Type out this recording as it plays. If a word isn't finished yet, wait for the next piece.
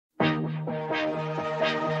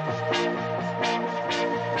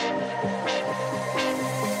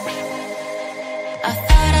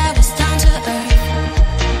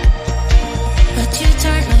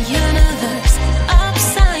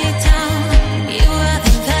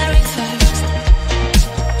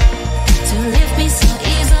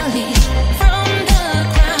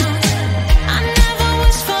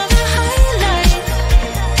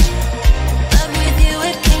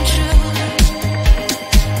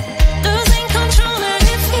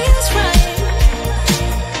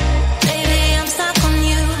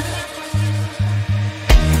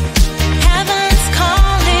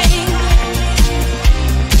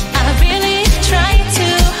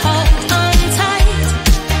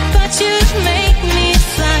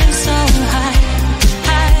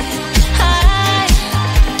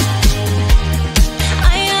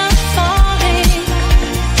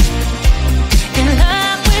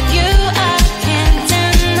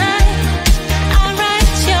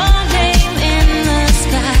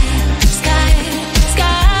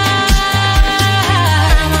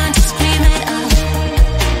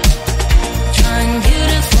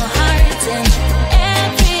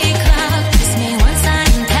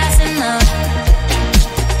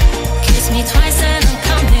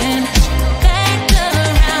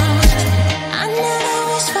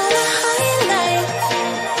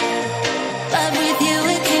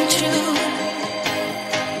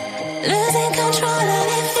losing control and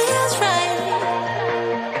it feels right.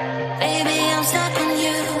 Baby, I'm stuck on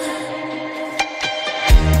you.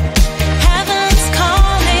 Heaven's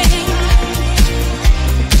calling.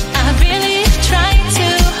 I really try to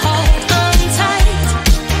hold on tight,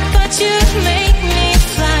 but you make me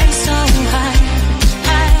fly so high,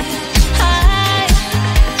 high, high.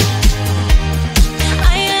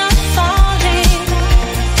 I am falling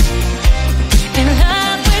in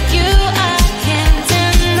love with you, I can't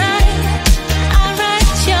deny. I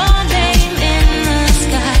write your name in the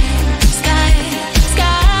sky, sky, sky.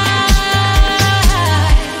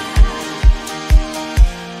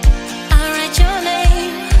 I write your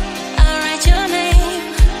name, I write your name,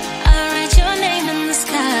 I write your name in the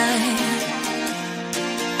sky.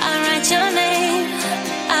 I write your name,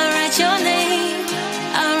 I write your name,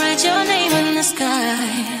 I write your name in the sky.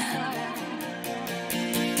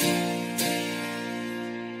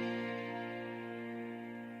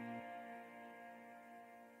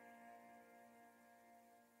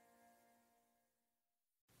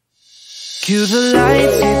 Cue the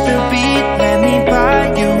lights, hit the beat, let me buy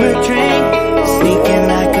you a drink. Sneaking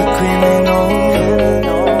like a criminal.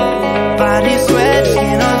 Body sweat,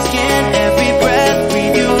 skin on skin, every breath,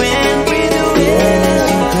 breathe you in. Feeling is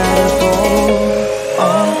incredible.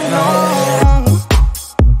 Oh no.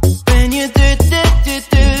 When you do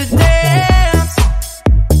dance,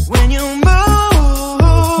 when you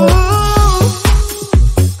move,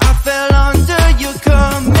 I fell under your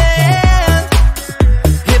command.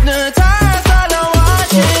 Hypnotized while I'm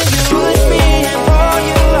watching you push me and pull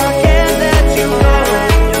you. I can't let you go.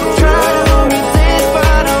 Try to resist,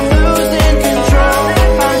 but I'm losing control.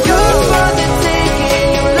 I'm yours for the taking.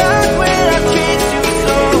 You love when I treat you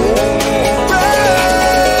so right.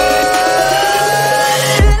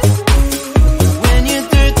 When you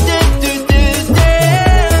do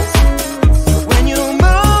dance, when you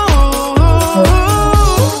move,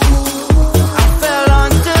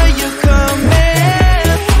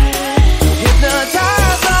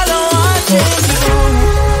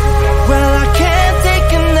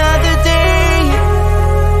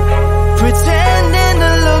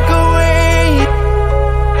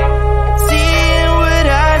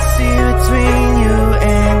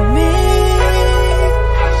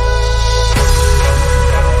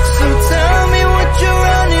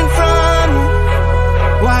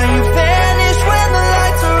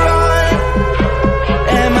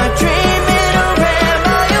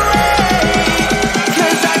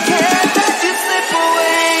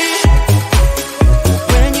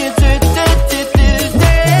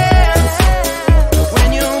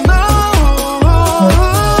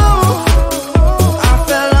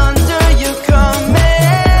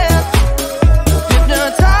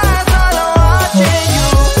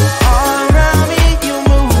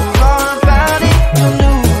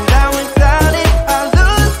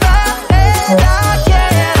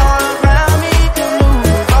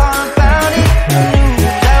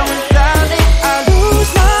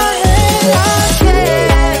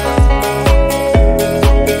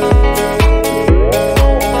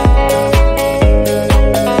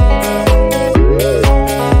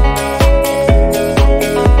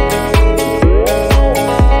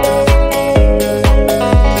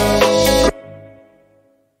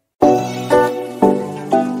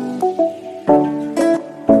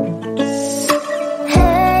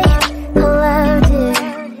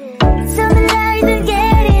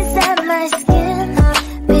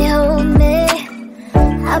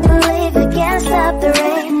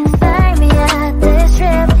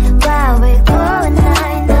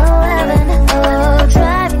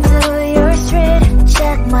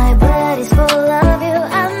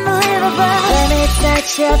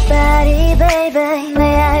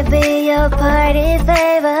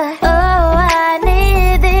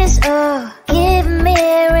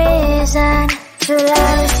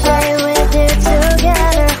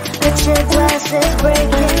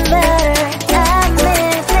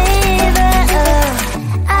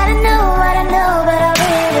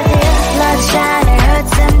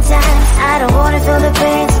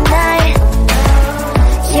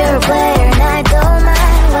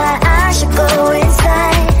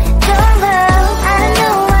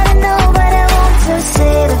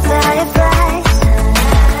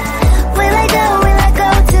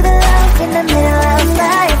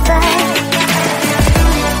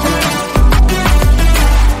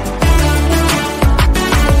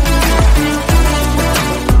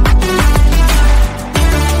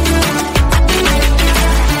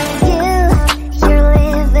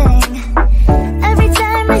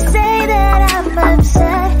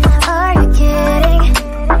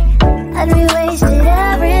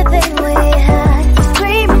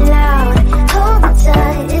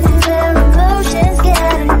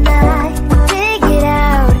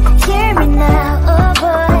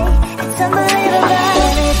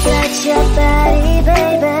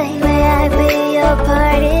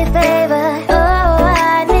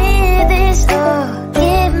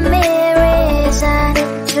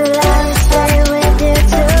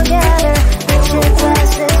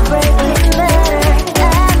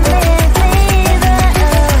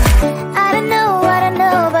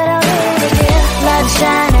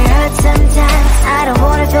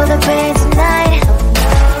 feel the pain tonight.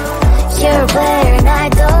 You're a player and I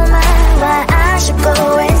don't mind why I should go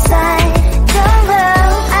inside. Don't go,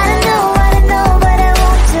 I don't know, but I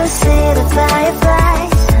want to see the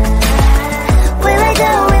fireflies. Will I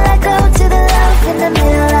go to the love in the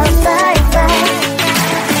middle of fireflies?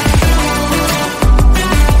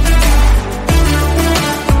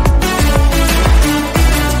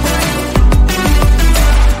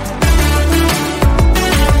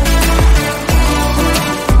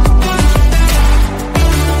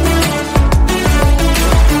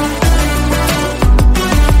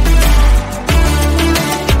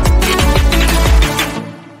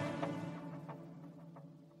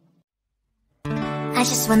 I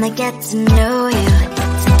just wanna get to know you,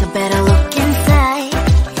 take a better look inside.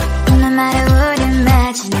 No matter what,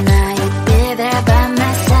 imagine now you'd be there by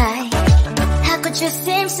my side. How could you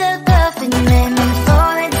seem so tough and you made me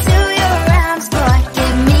fall into your arms? Boy,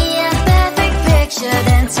 give me a perfect picture,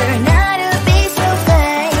 then turn out to be so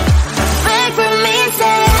fake. Break from me,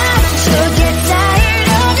 say I'm you'll get tired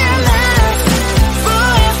of your mouth.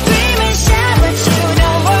 Full of scream and shout, but you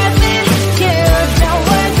don't worth it. You don't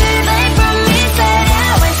worth it. Break from me, say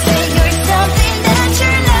you're something that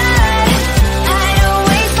you're not. I don't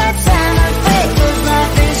waste my time on fake, 'cause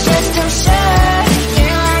life is just too short.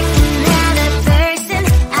 You're like another person,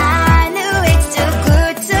 I knew it's too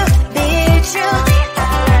good to be true.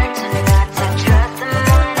 I learned to not to trust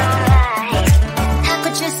someone who lies. How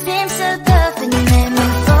could you seem so tough and you made me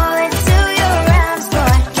fall into your arms?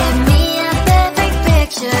 Boy, give me a perfect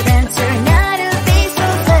picture, then turn out to be so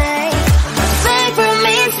fake. Fake from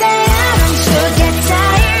me, say I'm you'll get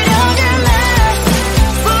tired of your mouth.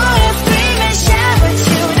 Full of scream and shout, but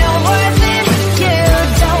you don't worth it. You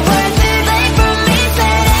don't worth it. Fake from me,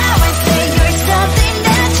 say you're something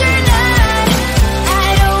that you're not. I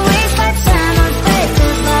don't waste my time on fake,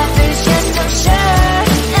 'cause life is just too short.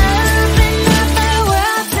 Open up my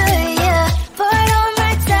world to you, put all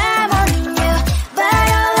my time on you, but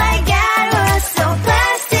all I got was so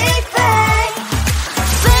plastic fake.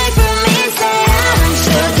 Fake from me, say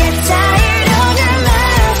you'll get tired of your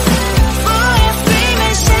mouth. Full of scream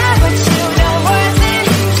and shout, but you don't worth it.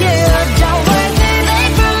 You don't worth it.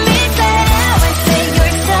 Fake from me, say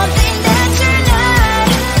you're something that you're not.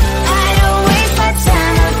 I don't waste my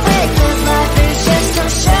time on fake, 'cause life is just too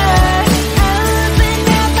short. Open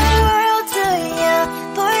up my world to you,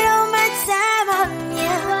 put all my time on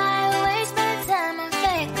you. Why waste my time on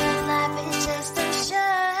fake, 'cause life is just too short.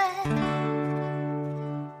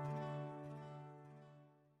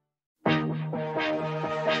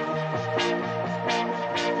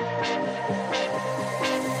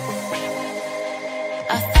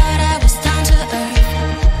 I thought I was down to earth,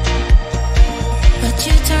 but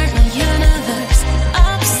you turned my universe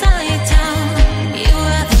upside down. You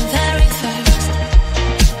were the very first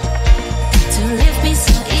to lift me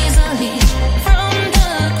so easily from the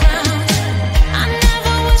ground. I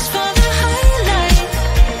never wished for the highlight,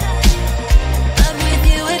 but with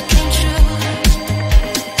you it came true.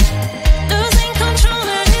 Losing control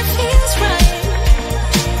and it feels right.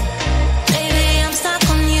 Baby, I'm stuck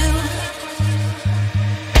on you.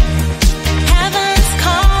 Heaven's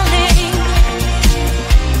calling.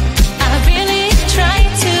 I really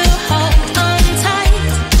tried to hold on tight,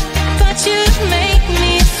 but you make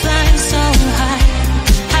me fly so high,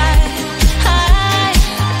 high, high.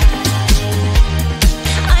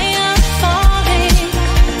 I am falling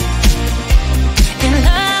in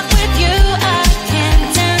love with you, I can't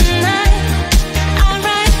deny. I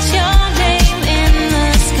write your name in the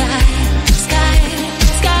sky, sky,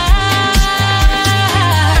 sky.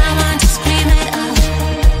 I want to scream it out,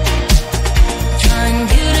 drawing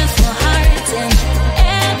beautiful hearts in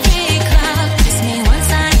every cloud. Kiss me once,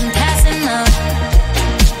 I'm passing out.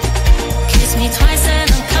 Kiss me twice and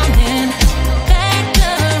I'm coming back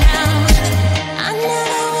around. I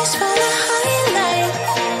never wished for the highlight,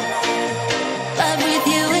 but with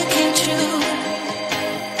you it came true.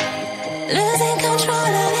 Losing control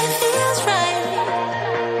and it feels right.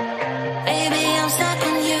 Baby, I'm stuck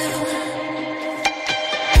on you.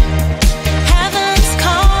 Heaven's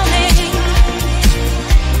calling.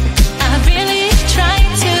 I really tried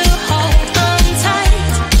to hold on tight,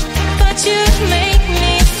 but you make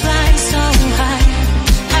me fly so high,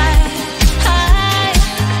 high, high.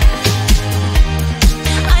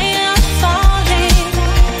 I am falling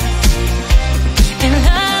in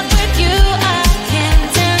love with you, I can't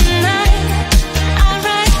deny. I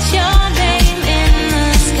write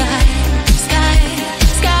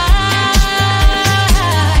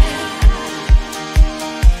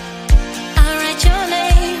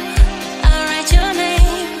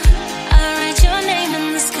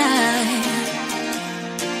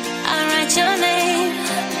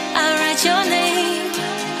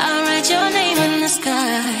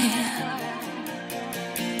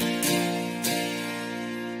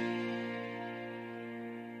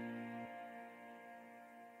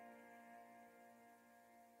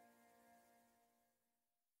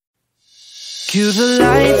Cue the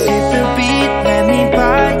lights, hit the beat, let me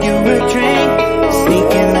buy you a drink.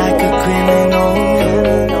 Sneaking like a criminal.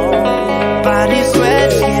 Body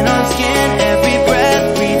sweat, skin on skin, every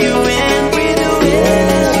breath, breathe you in, feeling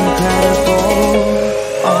is incredible.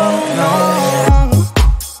 Oh no.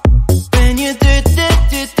 When you dance,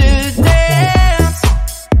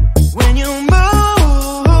 when you move,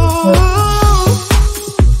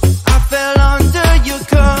 I fell under your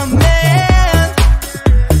command.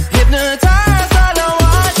 Hypnotized, all I'm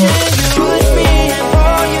watching you. Push me and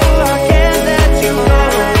pull you, I can't let you go.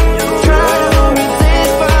 Try to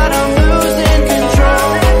resist, but I'm losing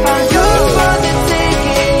control. I'm yours for the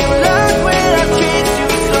taking. You love when I treat you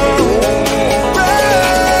so.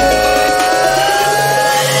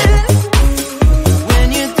 When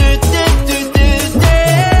you dance,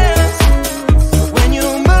 when you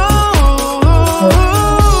move,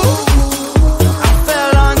 I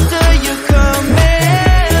fell under your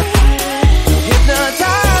command.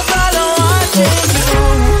 Hypnotized, all I'm watching you.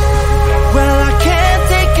 Well, I can't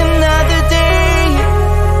take another day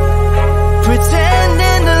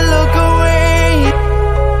pretending to look away,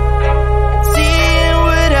 seeing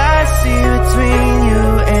what I see between you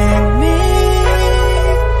and me.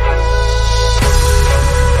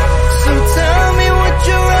 So tell me what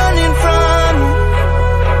you're running from,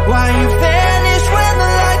 why you vanish when the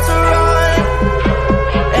lights are on.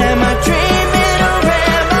 Am I dreaming or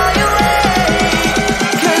am I awake?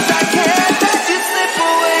 'Cause I can't let you slip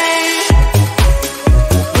away.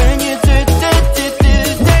 When you dance,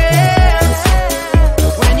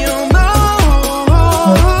 when you move,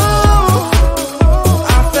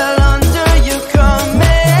 I fell under your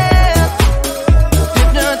command.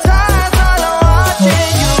 Hypnotized, all I'm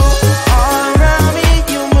watching you. All around me,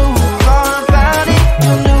 you move, all about it.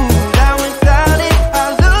 You knew that without it, I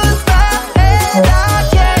lose my head. I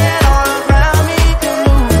can't. All around me, you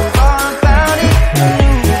move, all about it. You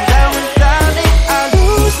knew that without it, I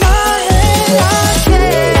lose my head. I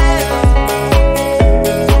can't.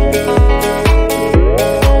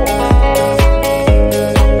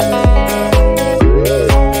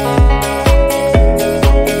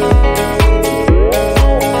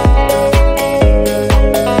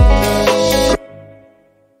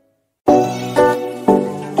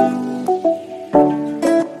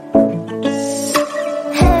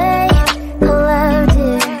 Hey, hello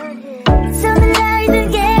dear. Tell me lies and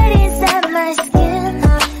get inside my skin.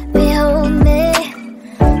 Behold me,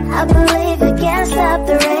 I believe we can't stop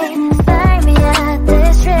the rain. Find me at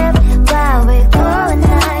this trip while we go at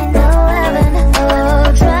 9/11. Oh,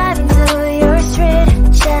 driving through your street,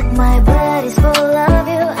 check my body's full of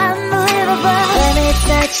you, unbelievable. Let me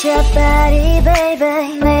touch your body, baby.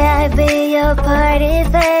 May I be your party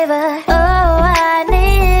favor? Oh, I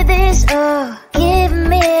need this. Oh, give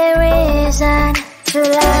me a reason to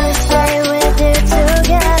let me stay with you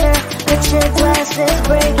together. With your glasses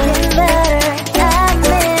breaking better. I'm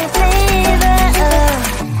in fever. Oh,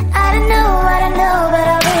 I don't know, but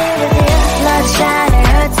I'll be with you. Love shine, it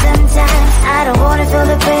hurts sometimes. I don't wanna feel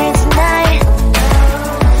the pain tonight.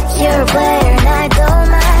 You're a player and I don't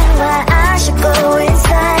mind. Why I should go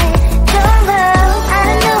inside. Don't go. I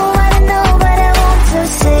don't know, but I want to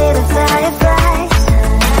see the fire.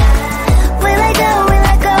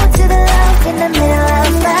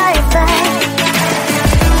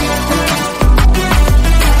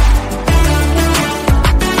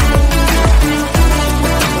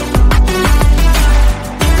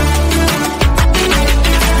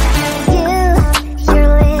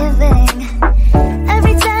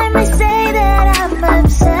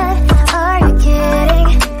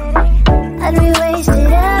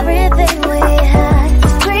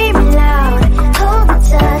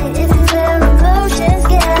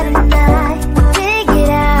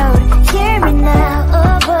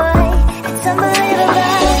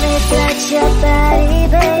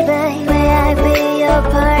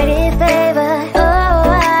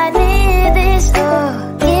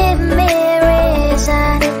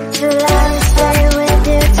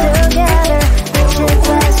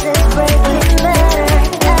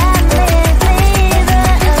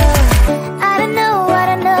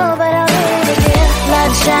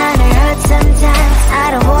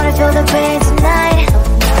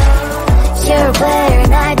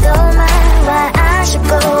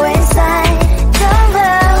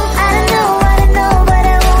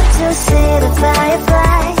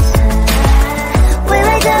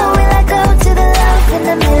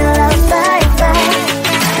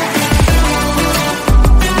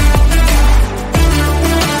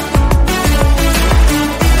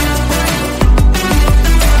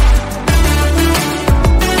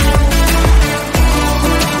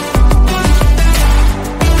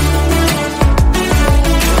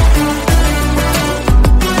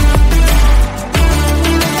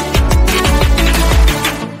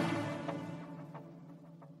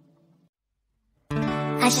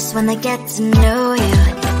 just wanna get to know you.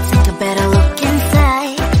 Take a better look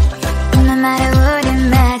inside. No matter what,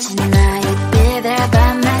 imagine now you'd be there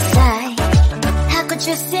by my side. How could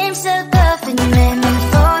you seem so perfect? You made me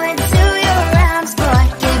fall into your arms, boy.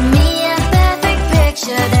 Give me a perfect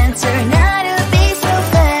picture, then turn out to be so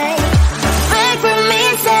fake. Break from me,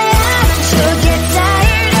 say I should get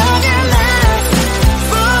tired of your mouth.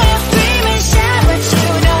 Full of scream and shout, but you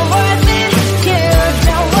don't worth it. You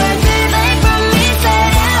don't worth it. Break from me, say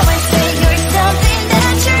I would say you're something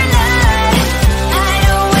that you're not. I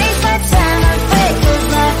don't waste my time on fake, 'cause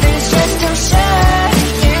life is just too short.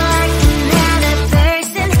 You're like another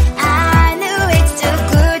person. I knew it's too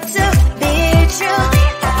good to be true.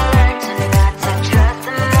 I learned to not to trust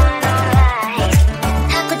someone who lies.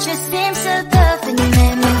 How could you seem so perfect? You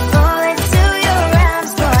made me fall into your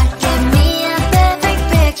arms, boy. Give me a perfect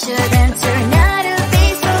picture, then turn out to be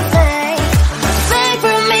so fake. Fake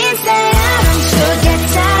from me, say I should get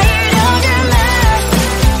tired of your mouth.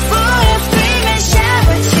 Full of scream and shout,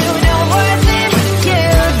 but you don't worth it. You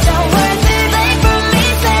don't worth it. Fake from me,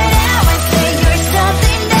 say I would say you're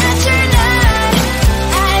something that you're not.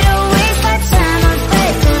 I don't waste my time on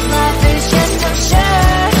fake, 'cause life is just too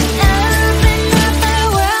short. I open up my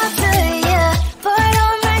world to you, poured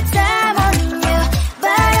all my time on you,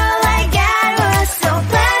 but all I got was so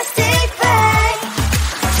plastic fake.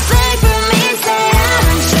 Fake from me, say I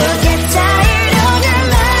should get tired of your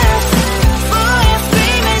mouth. Full of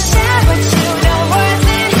scream and shout, but you don't worth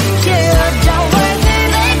it. You don't worth it.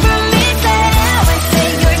 Fake from me, say I would say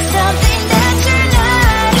you're something that you're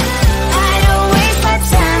not. I don't waste my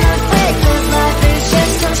time on fake, 'cause life is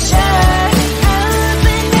just too short. I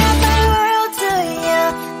opened up my world to you,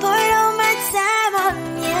 poured all my time on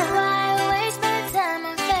you. Why waste my time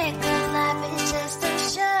on fake, 'cause life is just too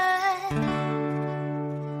short.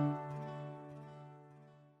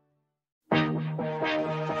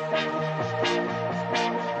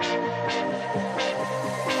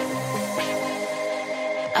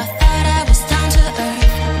 I thought I was down to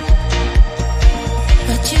earth,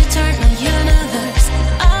 but you turned my universe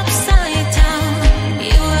upside down.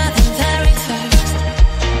 You were the very first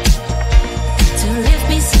to lift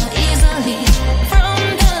me so easily from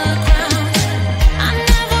the ground. I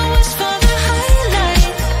never wished for the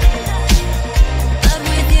highlight, but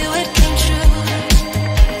with you it came true.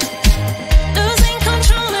 Losing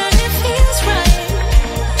control and it feels right.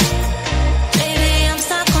 Baby, I'm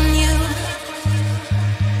stuck on you.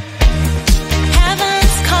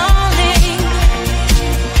 Heaven's calling.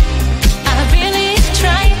 I really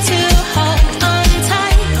tried to hold on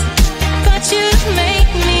tight, but you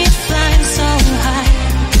make me fly so high,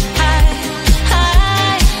 high,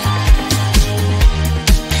 high.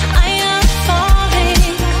 I am falling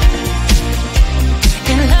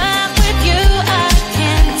in love with you. I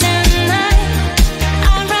can't deny.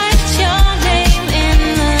 I write your name in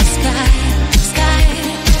the sky, sky,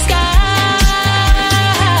 sky.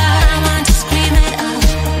 I want to scream it out,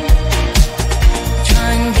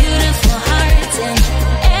 drawing beautiful hearts in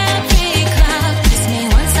every cloud. Kiss me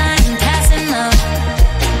once I'm passing out.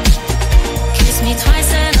 Kiss me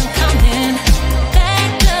twice and I'm coming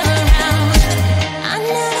back around. I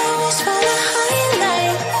never wished for the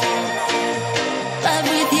highlight, but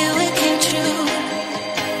with you it came true.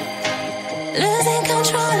 Losing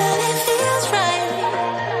control and it feels right.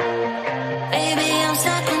 Baby, I'm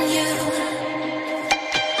stuck on you.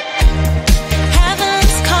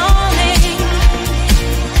 Heaven's calling.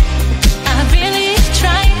 I really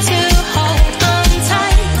tried to hold on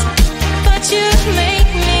tight, but you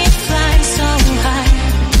make me fly so high,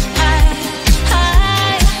 high,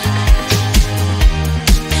 high.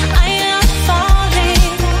 I am falling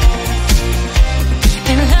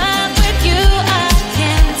in love with you. I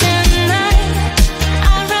can't deny.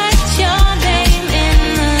 I write your name in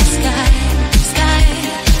the sky, sky,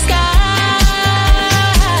 sky.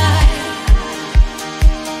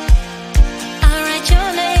 I write your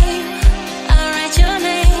name. I write your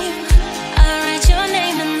name. I write your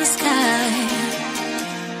name in the sky.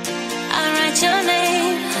 I write your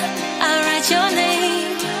name. I write your name.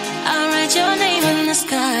 I write your name in the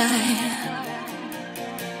sky.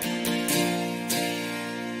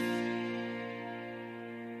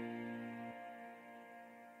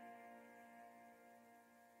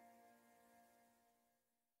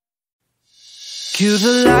 Cue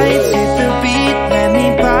the lights, hit the beat, let me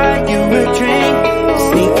buy you a drink.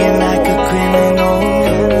 Sneaking like a criminal.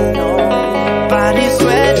 Body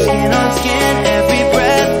sweat, skin on skin, every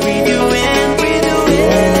breath, breathe you in.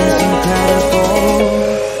 And it's incredible.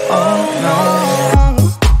 Oh no.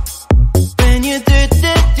 When you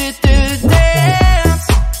dance,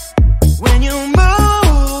 when you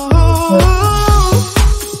move,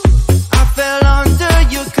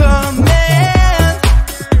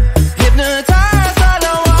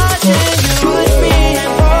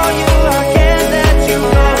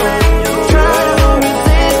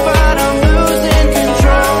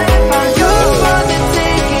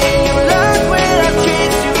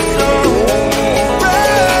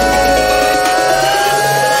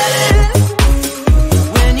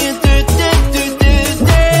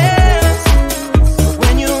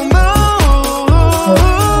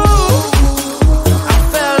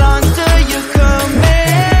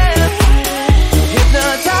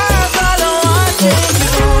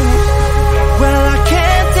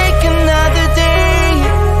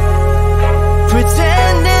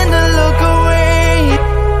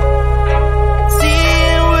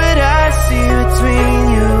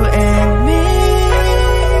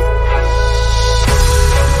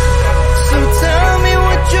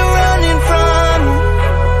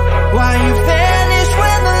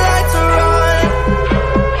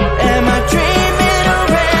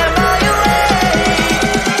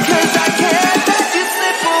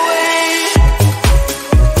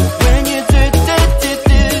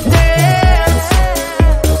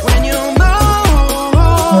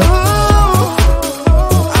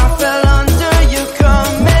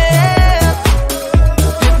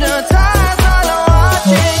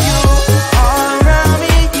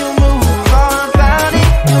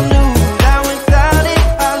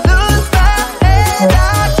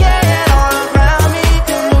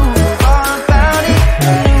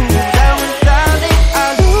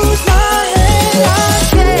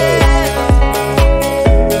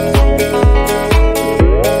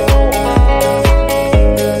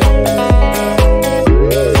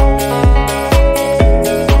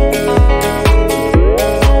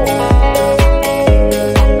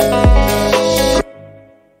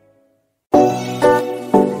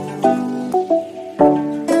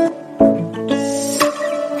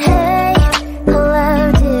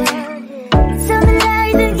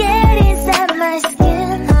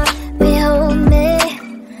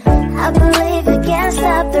 believe we can't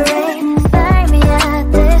stop the rain. Inspire me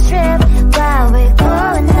at this trip while we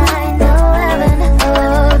calling 911.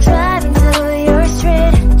 Oh, driving through your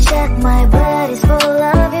street, check my body's full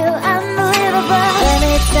of you, unbelievable. Let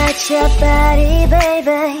me touch your body,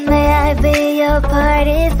 baby. May I be your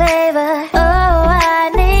party favor? Oh, I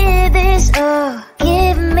need this. Oh,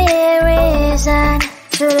 give me a reason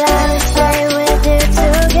to let me stay with you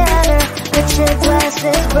together. With your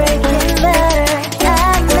glasses breaking better.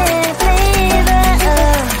 I'm in fever.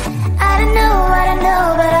 Oh, I don't know,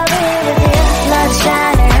 but I'll be with you. Love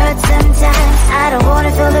shine, it hurts sometimes. I don't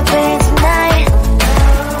wanna feel the pain tonight.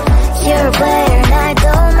 You're a player and I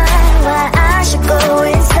don't mind. Why I should go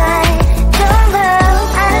inside. Don't go.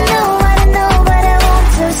 I don't know, but I want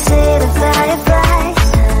to see the fireflies.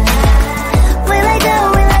 Will I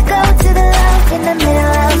go to the love in the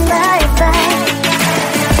middle of fireflies?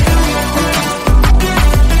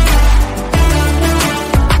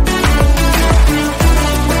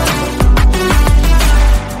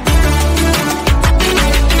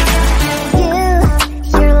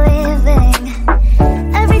 You're leaving.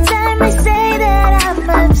 Every time I say that I'm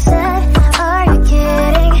upset, are you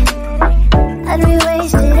kidding? And we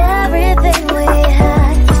wasted everything we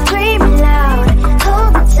had. Screaming loud,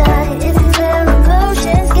 hold me tight. If you feel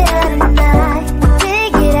emotions getting high,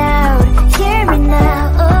 dig it out, hear me now.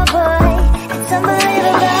 Oh boy, it's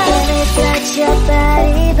unbelievable. Let me touch your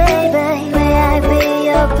body, baby. May I be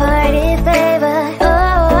your party favor?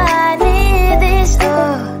 Oh, I need this.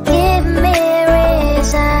 Oh, give me a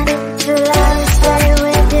reason to let me stay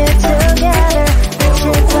with you together. With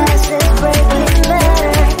your glasses breaking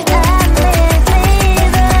better. I'm in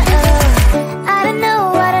fever. Oh, I don't know,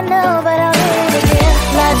 but I'll be with you.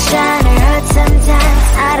 Love shine, it hurts sometimes.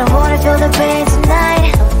 I don't wanna feel the pain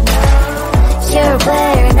tonight. You're a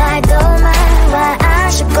player and I don't mind. Why I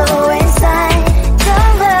should go inside.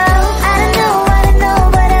 Don't go. I don't know,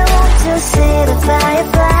 but I want to see the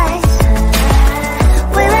fireflies.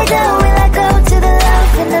 Will I go to the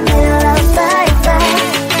love in the middle of fireflies?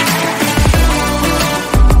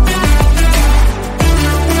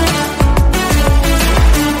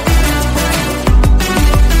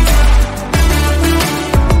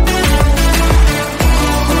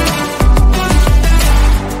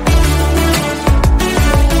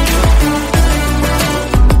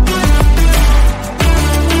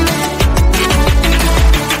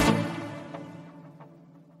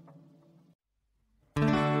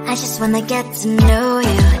 I just wanna get to know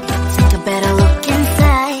you, take a better look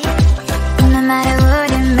inside. No matter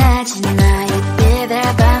what, imagine I would be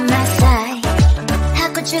there by my side. How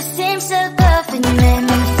could you seem so perfect, you made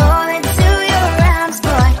me fall into your arms,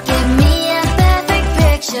 boy. Give me a perfect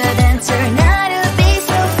picture, then turn out to be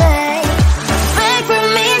so fake. Break from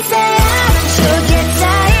me, say I want you, get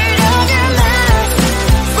tired of your mouth.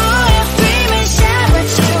 Boy, I scream and shout, but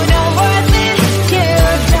you don't worth it, you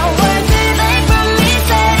don't worth it. Break from me,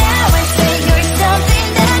 say I want say you're something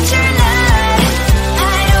that you're not.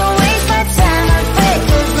 I don't waste my time on fake,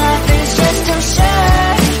 'cause life is just too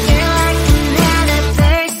short. You're like another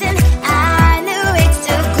person I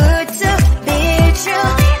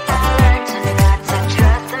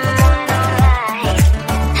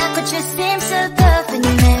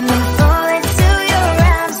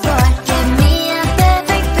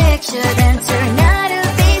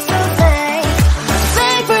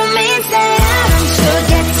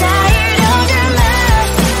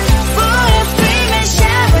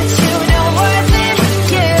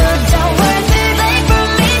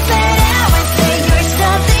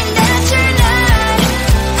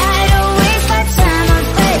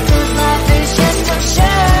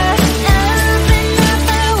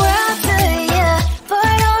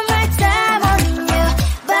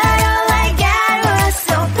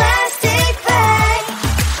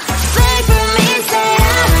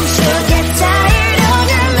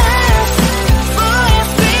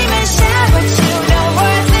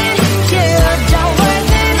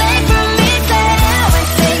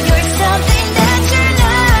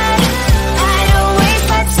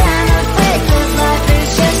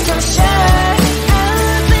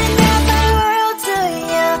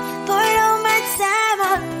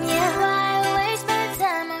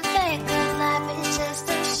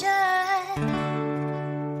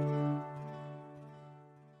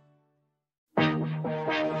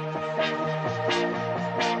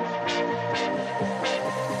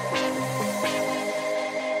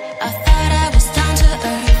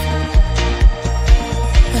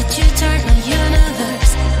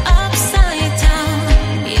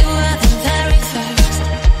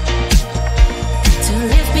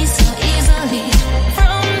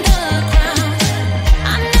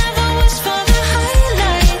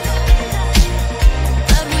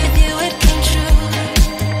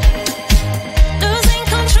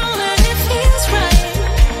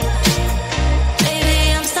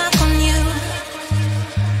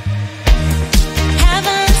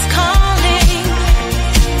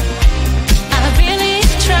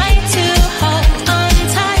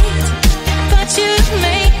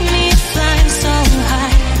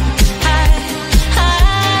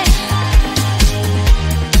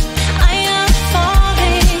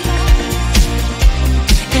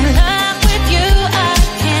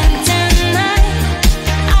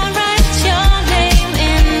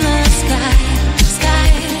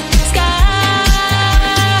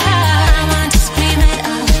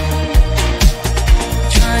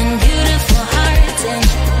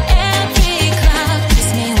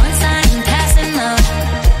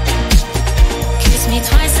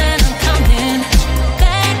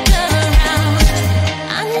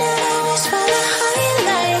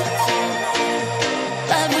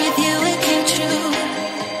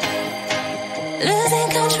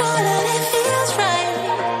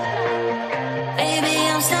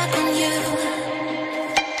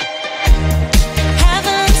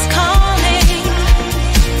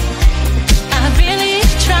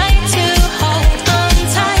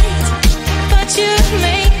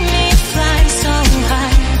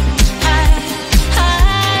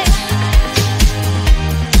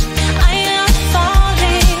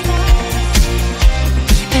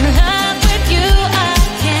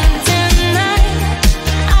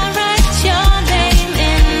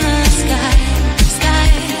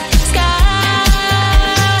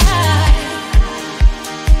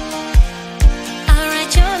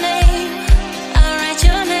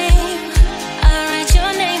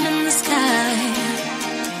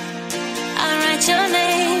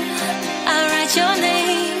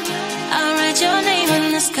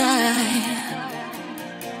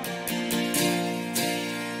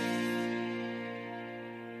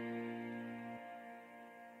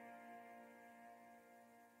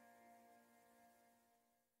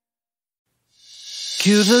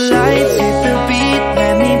Cue the lights, hit the beat,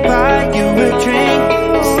 let me buy you a drink.